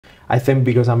I think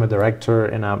because I'm a director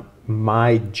and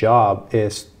my job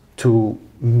is to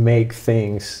make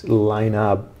things line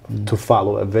up to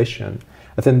follow a vision.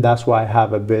 I think that's why I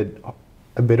have a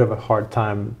bit of a hard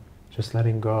time just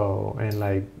letting go, and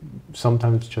like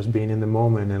sometimes just being in the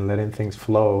moment and letting things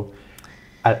flow.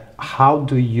 How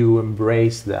do you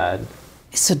embrace that?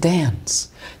 It's a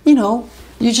dance, you know.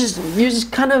 You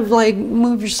just kind of like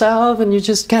move yourself, and you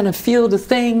just kind of feel the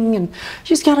thing, and you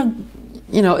just kind of,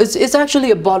 you know, it's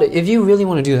actually about it. If you really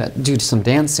want to do that, do some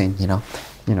dancing, you know,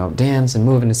 dance and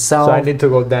move in itself. So I need to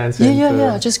go dancing.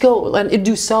 Yeah. Just go and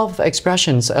do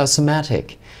self-expressions,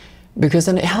 somatic, because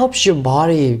then it helps your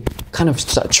body kind of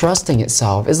start trusting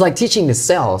itself. It's like teaching the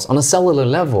cells on a cellular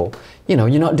level. You know,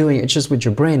 you're not doing it just with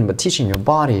your brain, but teaching your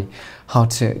body how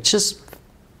to just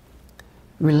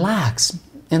relax.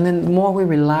 And then the more we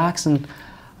relax, and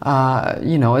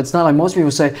you know, it's not like most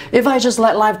people say, if I just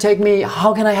let life take me,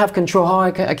 how can I have control? How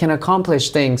I can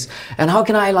accomplish things? And how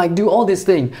can I like do all these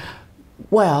things?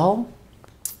 Well,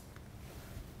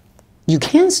 you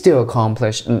can still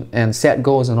accomplish and set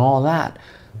goals and all that,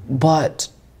 but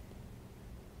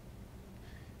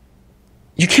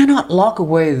you cannot lock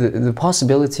away the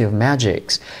possibility of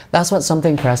magics. That's what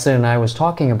something Preston and I was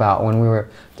talking about when we were,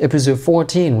 episode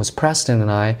 14 was Preston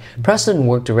and I. Preston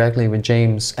worked directly with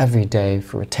James every day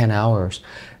for 10 hours.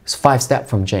 It's 5 steps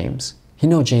from James. He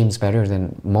knows James better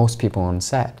than most people on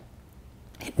set.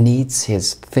 It needs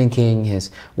his thinking,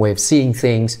 his way of seeing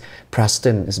things.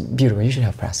 Preston is beautiful. You should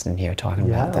have Preston here talking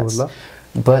about that. I would love.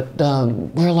 But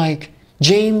we're like,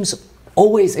 James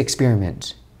always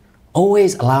experiments.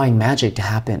 Always allowing magic to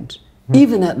happen,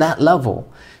 even at that level,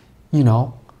 you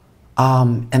know,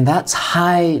 and that's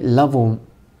high level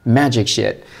magic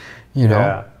shit, you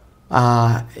know.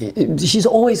 He's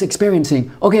always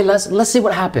experiencing. Okay, let's see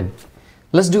what happened.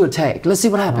 Let's do a take. Let's see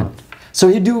what happened. So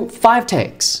you do 5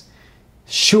 takes.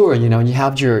 Sure, you know, you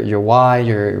have your why,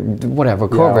 your whatever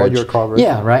coverage. All your coverage.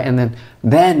 Yeah, right. And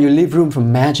then you leave room for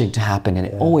magic to happen, and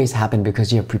it always happens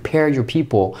because you have prepared your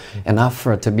people enough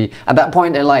for it to be. At that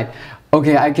point, they're like,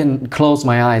 okay, I can close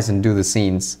my eyes and do the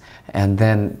scenes, and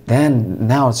then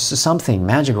now it's just something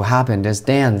magical happen. There's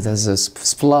dance, there's this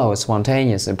flow, it's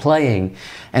spontaneous, and playing,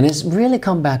 and it's really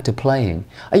come back to playing.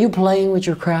 Are you playing with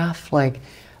your craft? Like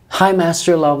high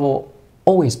master level,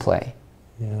 always play.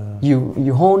 Yeah.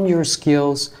 You hone your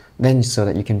skills then so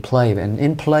that you can play, and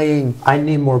in playing I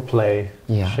need more play.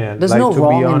 Yeah, Chien. there's like, no to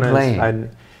wrong be honest, in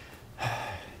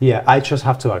playing. I just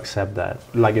have to accept that.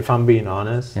 Like if I'm being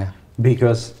honest,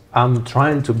 because I'm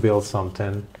trying to build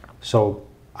something, so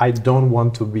I don't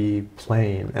want to be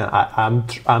playing, and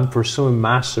I'm pursuing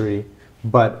mastery.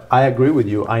 But I agree with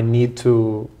you. I need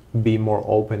to be more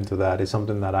open to that. It's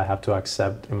something that I have to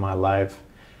accept in my life.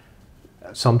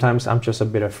 Sometimes I'm just a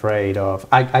bit afraid of,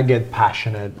 I get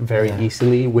passionate very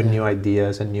easily with new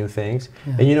ideas and new things.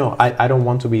 And you know, I don't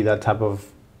want to be that type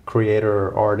of creator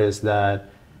or artist that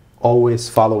always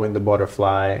following the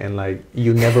butterfly and like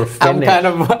you never finish.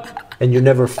 And you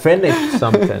never finish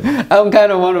something. I'm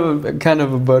kind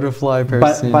of a butterfly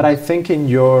person. But I think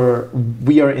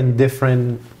we are in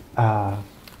different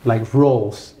like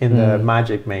roles in the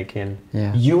magic making.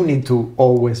 You need to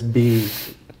always be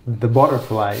the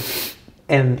butterfly.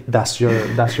 And that's your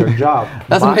job.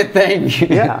 That's my thing.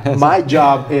 My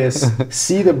job is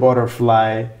see the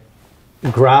butterfly,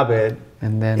 grab it,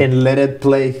 and let it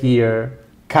play here,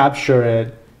 capture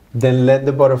it, then let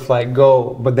the butterfly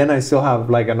go. But then I still have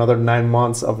like another 9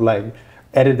 months of like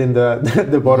editing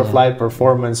the butterfly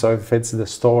performance so it fits the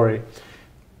story.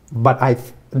 But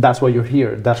that's why you're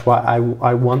here. That's why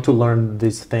I want to learn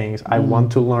these things. I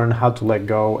want to learn how to let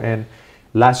go. And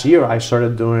last year, I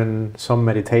started doing some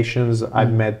meditations. I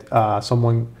met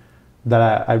someone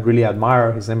that I really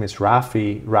admire. His name is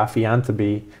Rafi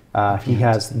Antabi. He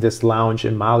has this lounge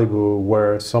in Malibu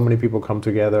where so many people come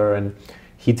together, and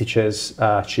he teaches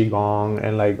Qigong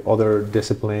and like other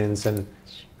disciplines. And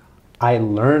I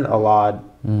learned a lot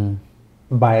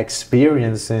by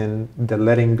experiencing the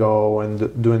letting go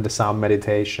and doing the sound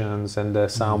meditations and the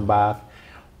sound bath,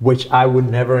 which I would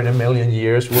never in a million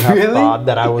years would have thought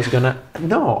that I was gonna.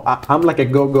 No, I'm like a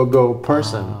go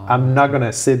person. I'm not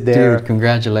gonna sit there. Dude,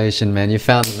 congratulations, man! You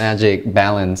found the magic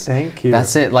balance. Thank you.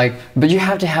 That's it. Like, but you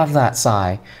have to have that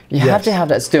side. You have to have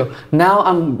that still. Now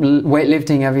I'm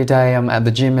weightlifting every day. I'm at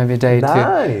the gym every day.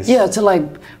 Nice. To like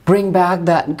bring back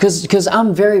that, because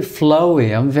I'm very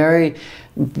flowy. I'm very.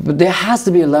 But there has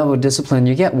to be a level of discipline.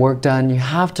 You get work done, you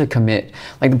have to commit.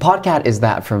 Like the podcast is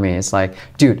that for me. It's like,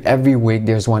 dude, every week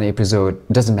there's one episode.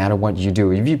 It doesn't matter what you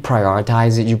do. If you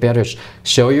prioritize it, you better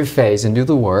show your face and do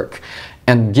the work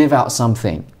and give out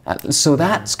something. So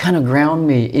that's kind of ground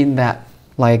me in that,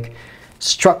 like,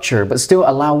 structure, but still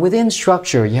allow within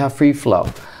structure you have free flow.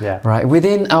 Yeah. Right.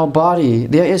 Within our body,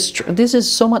 there is this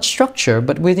is so much structure,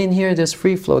 but within here there's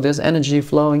free flow. There's energy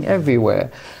flowing everywhere.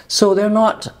 So they're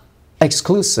not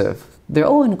exclusive. They're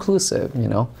all inclusive. You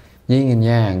know, yin and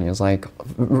yang is like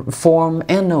form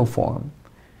and no form.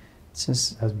 It's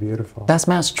just that's beautiful. That's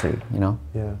mastery. You know.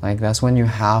 Yeah. Like that's when you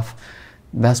have.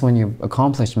 That's when you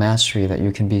accomplish mastery, that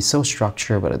you can be so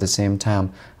structured, but at the same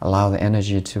time allow the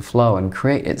energy to flow and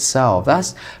create itself.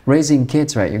 That's raising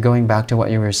kids, right? You're going back to what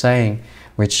you were saying,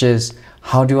 which is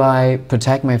how do I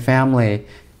protect my family,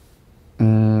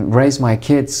 raise my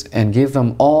kids, and give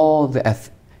them all the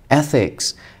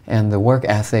ethics and the work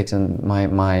ethics and my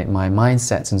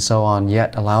mindsets and so on,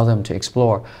 yet allow them to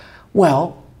explore.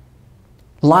 Well,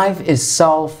 life is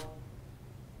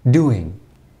self-doing,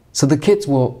 so the kids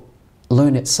will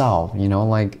learn itself, you know,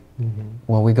 like,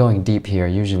 well, we're going deep here,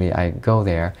 usually I go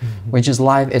there, which is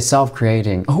life is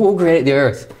self-creating. Who created the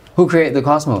earth? Who created the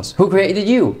cosmos? Who created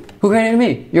you? Who created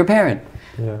me? Your parent.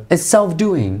 Yeah. It's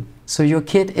self-doing. So your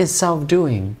kid is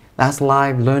self-doing. That's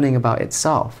life learning about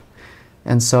itself.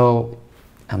 And so,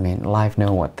 I mean, life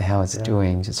know what the hell it's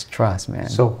doing, just trust, man.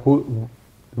 So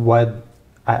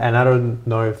and I don't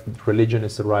know if religion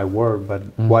is the right word, but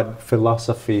what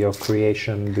philosophy of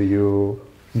creation do you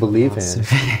believe in?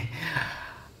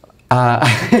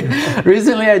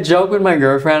 Recently I joked with my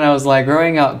girlfriend. I was like,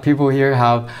 growing up, people here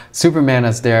have Superman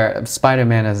as their,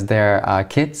 Spider-Man as their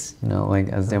kids, you know, like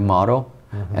as their model.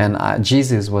 And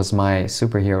Jesus was my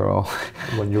superhero.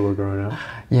 When you were growing up?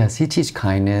 Yes, he teaches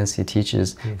kindness. He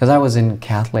teaches, because I was in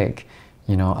Catholic,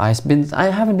 you know, I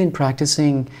haven't been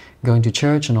practicing going to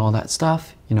church and all that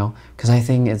stuff, you know, because I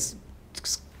think it's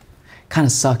kind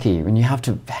of sucky when you have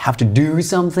to do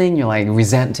something. You're like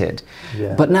resented.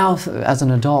 Yeah. But now as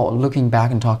an adult, looking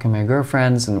back and talking to my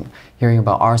girlfriends and hearing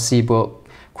about R.C. book,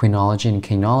 Queenology and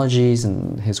Kingologies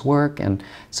and his work and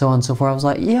so on and so forth, I was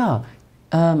like, yeah,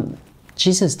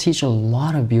 Jesus teach a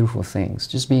lot of beautiful things,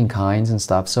 just being kind and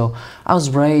stuff. So I was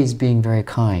raised being very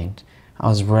kind. I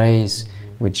was raised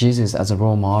with Jesus as a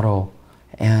role model,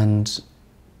 and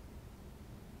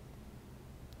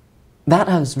that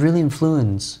has really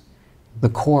influenced the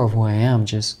core of who I am.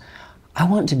 Just, I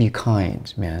want to be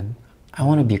kind, man. I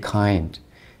want to be kind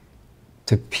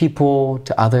to people,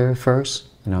 to others first,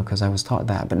 you know, because I was taught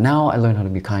that. But now I learned how to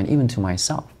be kind even to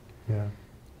myself. Yeah.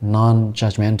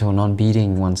 Non-judgmental,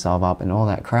 non-beating oneself up and all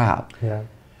that crap. Yeah.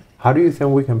 How do you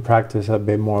think we can practice a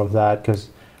bit more of that? Because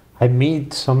I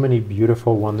meet so many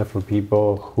beautiful, wonderful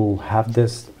people who have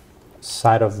this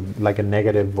side of like a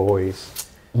negative voice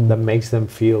that makes them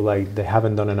feel like they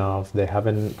haven't done enough, they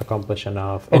haven't accomplished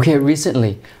enough. Okay,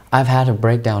 recently I've had a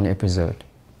breakdown episode.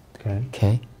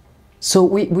 Okay. So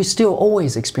we still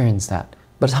always experience that.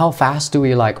 But how fast do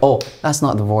we like, oh, that's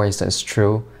not the voice that's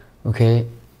true, okay?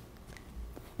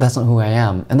 That's not who I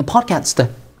am. And the podcast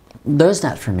does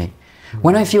that for me.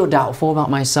 When I feel doubtful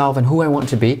about myself and who I want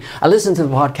to be, I listen to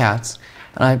the podcasts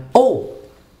and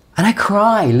I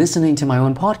cry listening to my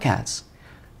own podcasts.